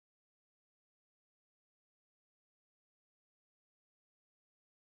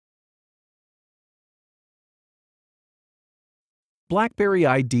BlackBerry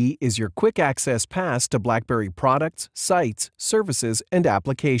ID is your quick access pass to BlackBerry products, sites, services, and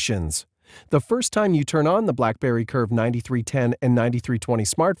applications. The first time you turn on the BlackBerry Curve 9310 and 9320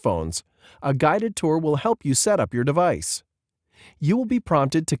 smartphones, a guided tour will help you set up your device. You will be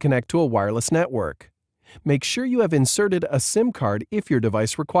prompted to connect to a wireless network. Make sure you have inserted a SIM card if your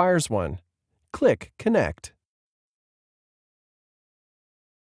device requires one. Click Connect.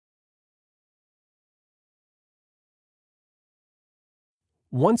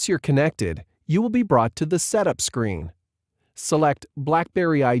 Once you're connected, you will be brought to the Setup screen. Select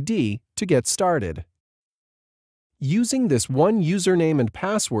BlackBerry ID to get started. Using this one username and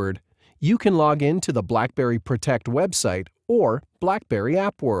password, you can log in to the BlackBerry Protect website or BlackBerry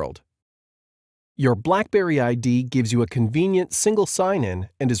App World. Your BlackBerry ID gives you a convenient single sign-in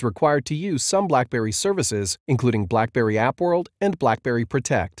and is required to use some BlackBerry services, including BlackBerry App World and BlackBerry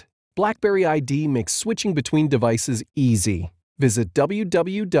Protect. BlackBerry ID makes switching between devices easy. Visit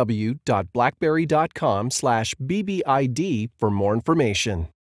www.blackberry.com/bbid for more information.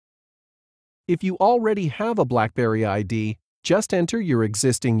 If you already have a BlackBerry ID, just enter your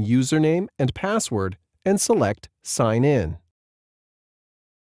existing username and password and select Sign In.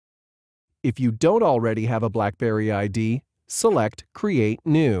 If you don't already have a BlackBerry ID, select Create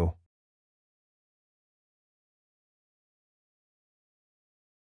New.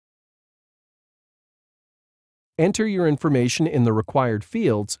 Enter your information in the required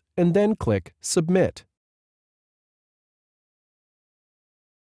fields and then click Submit.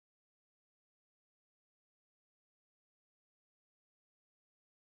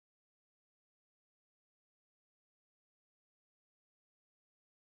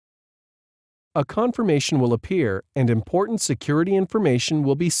 A confirmation will appear and important security information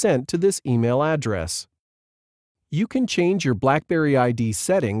will be sent to this email address. You can change your BlackBerry ID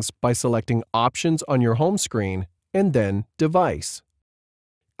settings by selecting Options on your home screen and then Device.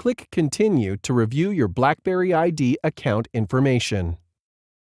 Click Continue to review your BlackBerry ID account information.